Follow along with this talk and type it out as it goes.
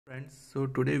Friends, so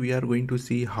today we are going to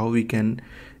see how we can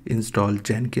install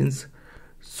Jenkins.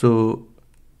 So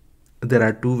there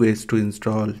are two ways to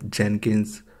install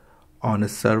Jenkins on a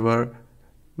server.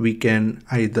 We can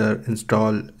either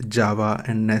install Java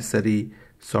and necessary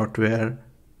software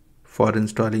for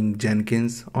installing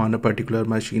Jenkins on a particular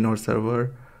machine or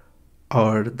server,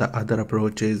 or the other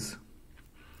approach is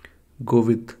go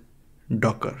with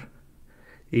Docker.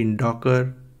 In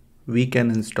Docker, we can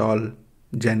install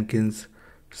Jenkins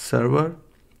server.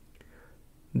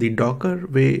 The Docker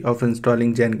way of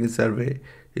installing Jenkins server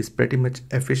is pretty much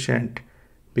efficient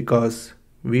because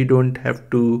we don't have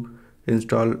to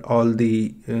install all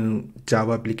the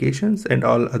Java applications and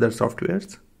all other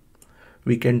softwares.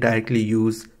 We can directly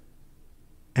use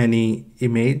any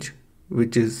image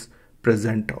which is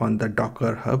present on the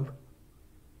Docker Hub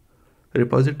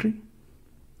repository.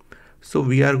 So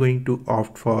we are going to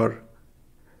opt for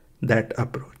that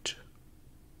approach.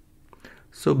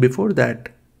 So before that,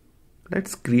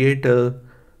 let's create a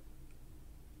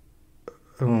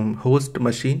host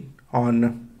machine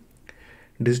on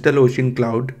DigitalOcean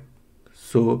cloud.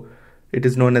 So it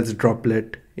is known as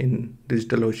Droplet in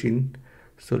DigitalOcean.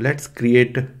 So let's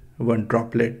create one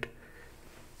Droplet.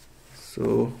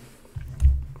 So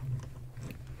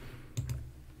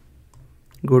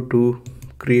go to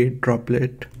create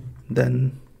Droplet,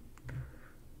 then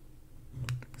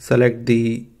select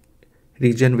the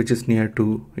region which is near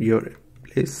to your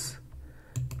place.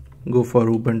 Go for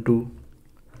Ubuntu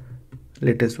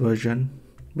latest version,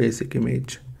 basic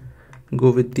image.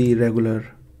 Go with the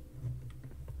regular,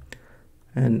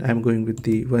 and I'm going with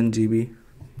the 1 GB.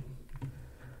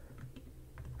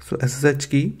 So SSH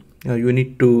key, you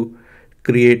need to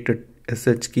create a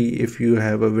SSH key if you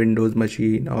have a Windows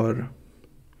machine or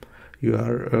you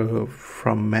are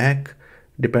from Mac,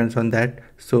 depends on that.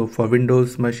 So for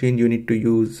Windows machine, you need to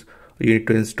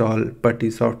install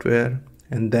PuTTY software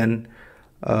and then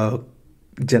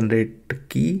generate the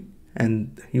key,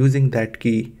 and using that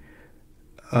key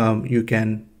you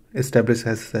can establish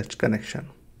SSH connection.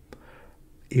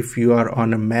 If you are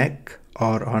on a Mac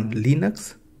or on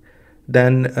Linux,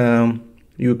 then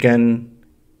you can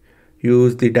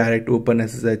use the direct open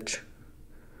SSH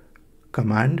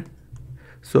command.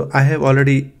 So I have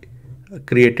already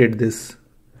created this,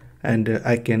 and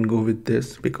I can go with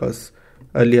this because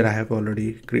earlier I have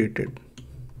already created.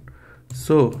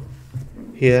 So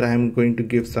here I am going to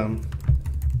give some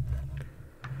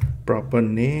proper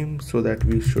name so that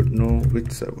we should know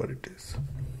which server it is.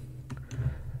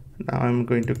 Now I'm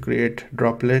going to create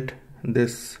Droplet.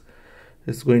 This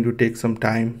is going to take some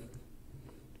time.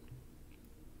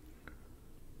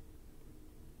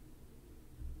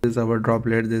 This is our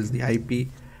Droplet. This is the IP.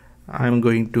 I'm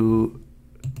going to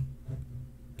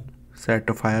set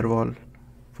a firewall.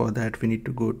 For that we need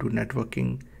to go to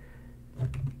networking.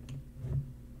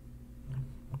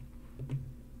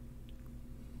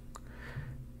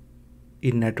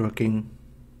 In networking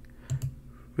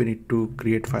we need to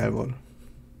create firewall.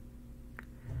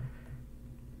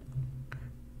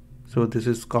 So this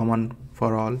is common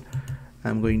for all.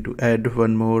 I'm going to add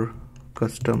one more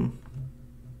custom.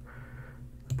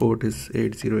 Port is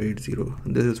 8080.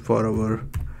 This is for our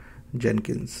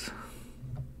Jenkins.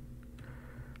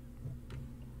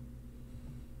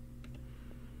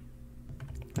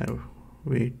 Now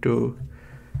we need to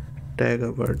tag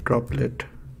our Droplet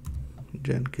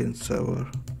Jenkins server,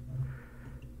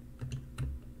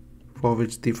 for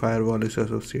which the firewall is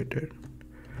associated,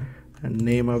 and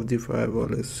name of the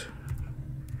firewall is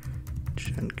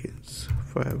Jenkins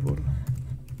firewall.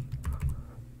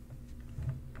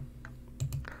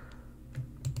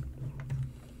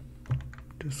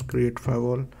 Just create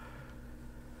firewall.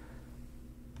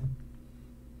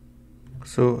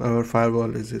 So our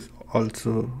firewall is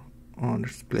also on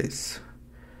its place.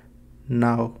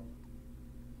 Now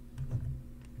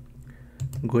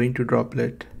going to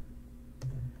Droplet,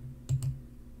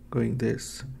 going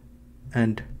this,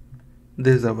 and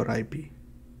this is our IP.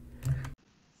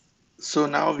 So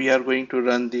now we are going to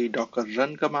run the docker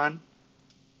run command.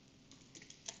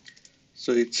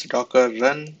 So it's docker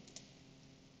run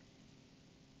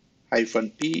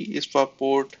 -p is for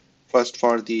port, first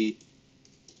for the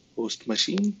host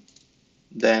machine,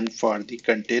 then for the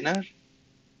container,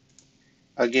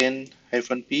 again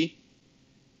 -p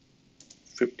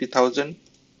 50,000.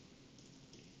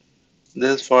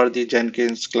 This is for the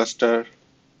Jenkins cluster.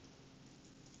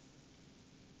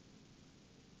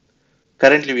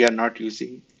 Currently we are not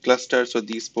using cluster, so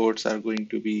these ports are going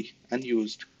to be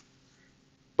unused.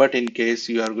 But in case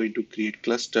you are going to create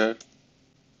cluster,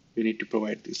 we need to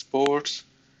provide these ports.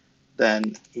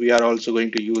 Then we are also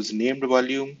going to use named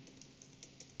volume,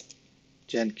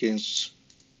 Jenkins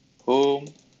home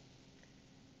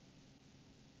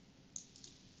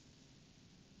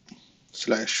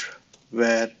slash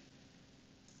where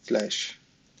slash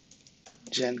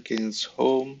Jenkins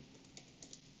home,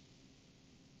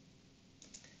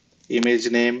 image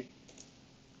name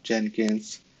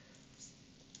Jenkins,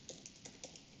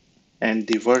 and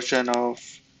the version of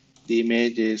the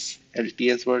image is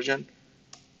LTS version.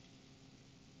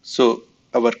 So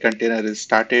our container is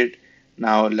started.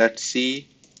 Now let's see,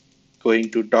 going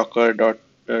to docker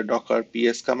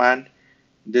ps command.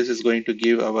 This is going to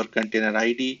give our container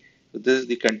ID. So this is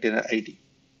the container ID.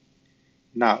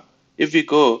 Now, if we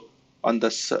go on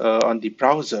the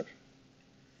browser,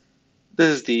 this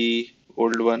is the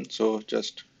old one. So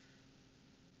just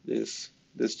this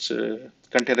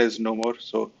container is no more.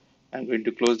 So I'm going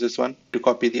to close this one. To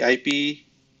copy the IP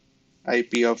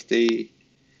of the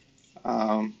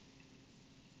um,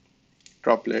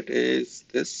 droplet is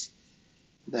this.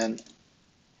 Then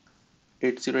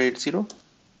 8080.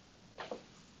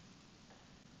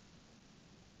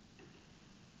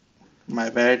 My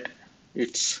bad.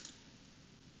 It's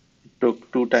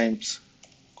took two times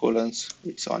colons.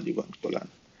 It's only one colon.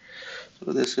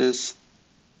 So this is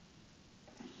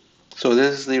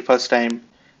the first time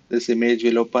this image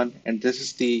will open, and this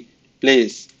is the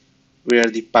place where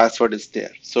the password is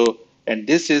there. So, and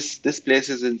this place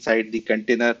is inside the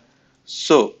container.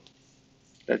 So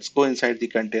let's go inside the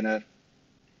container.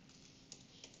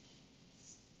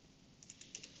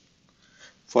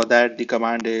 For that, the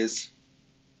command is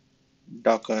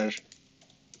docker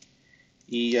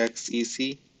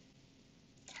exec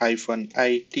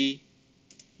 -it,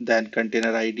 then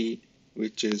container ID,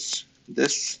 which is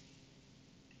this,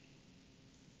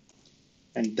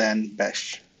 and then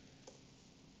bash.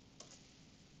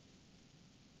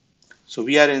 So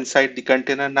we are inside the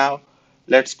container now.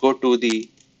 Let's go to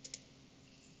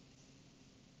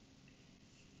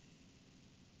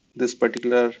this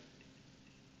particular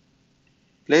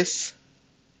place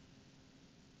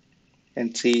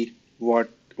and see what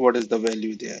is the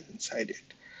value there inside it.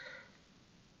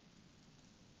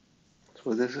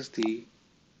 So this is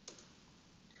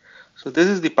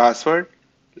the password.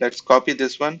 Let's copy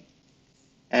this one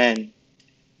and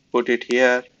put it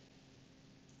here.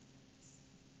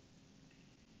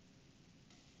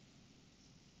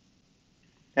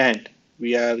 And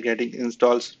we are getting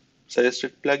installs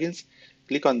suggested plugins.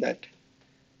 Click on that.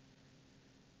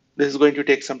 This is going to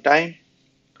take some time,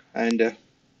 and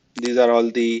these are all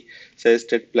the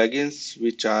suggested plugins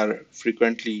which are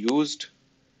frequently used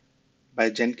by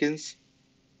Jenkins.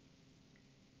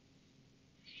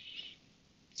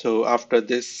 So after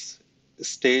this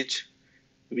stage,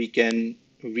 we can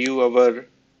view our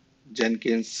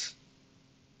Jenkins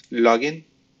login.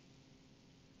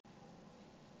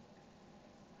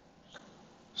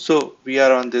 So we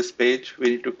are on this page. We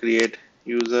need to create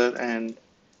user and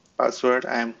password.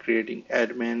 I am creating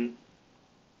admin,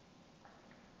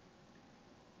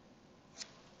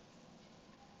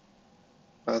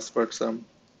 password some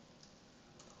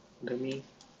dummy.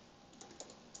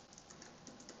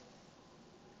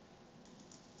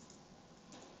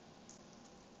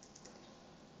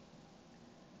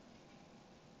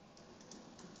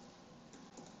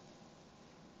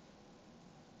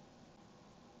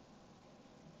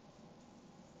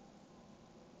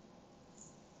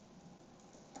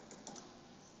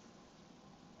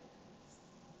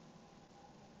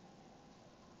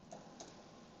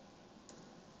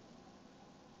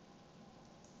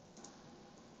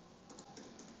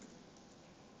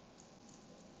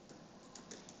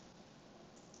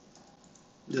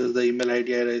 This is the email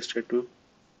ID I registered to,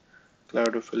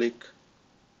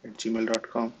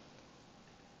 cloudophilic@gmail.com.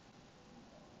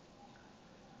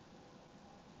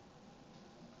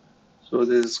 So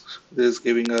this is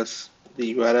giving us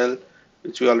the URL,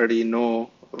 which we already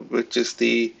know, which is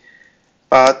the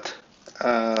path,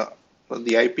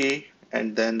 the IP,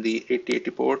 and then the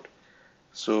 8080 port.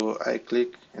 So I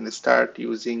click and start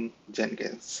using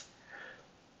Jenkins.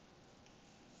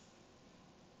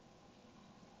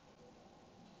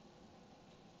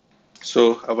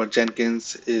 So our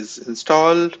Jenkins is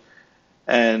installed,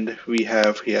 and we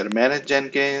have here manage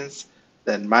Jenkins,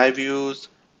 then my views.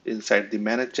 Inside the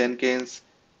manage Jenkins,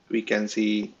 we can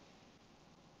see,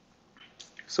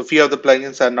 so few of the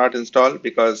plugins are not installed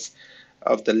because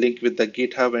of the link with the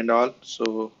GitHub and all,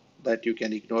 so that you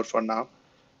can ignore for now.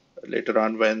 Later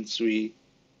on, once we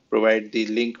provide the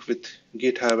link with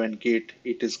GitHub and Git,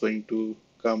 it is going to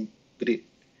come green.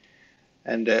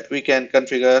 And we can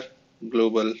configure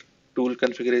global tool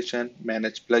configuration,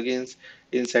 manage plugins.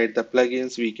 Inside the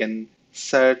plugins, we can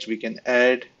search, we can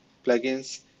add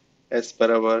plugins as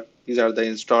per these are the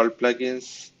installed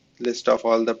plugins list of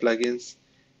all the plugins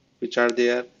which are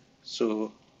there.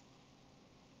 So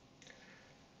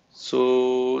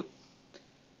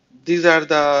these are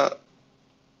the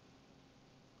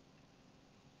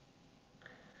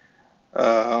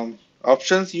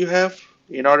options you have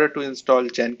in order to install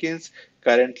Jenkins.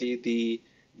 Currently, the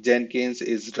Jenkins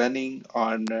is running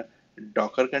on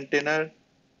Docker container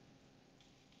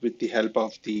with the help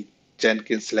of the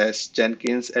Jenkins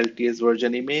LTS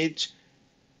version image,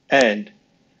 and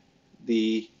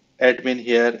the admin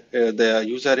here, the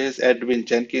user is admin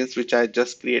Jenkins, which I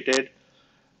just created.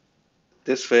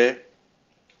 This way,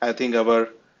 I think our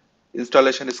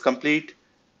installation is complete.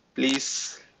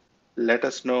 Please let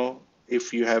us know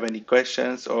if you have any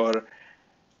questions or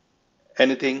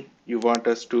anything you want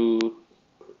us to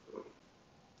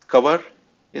cover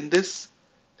in this.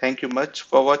 Thank you much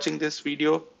for watching this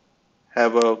video.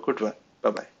 Have a good one.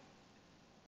 Bye bye.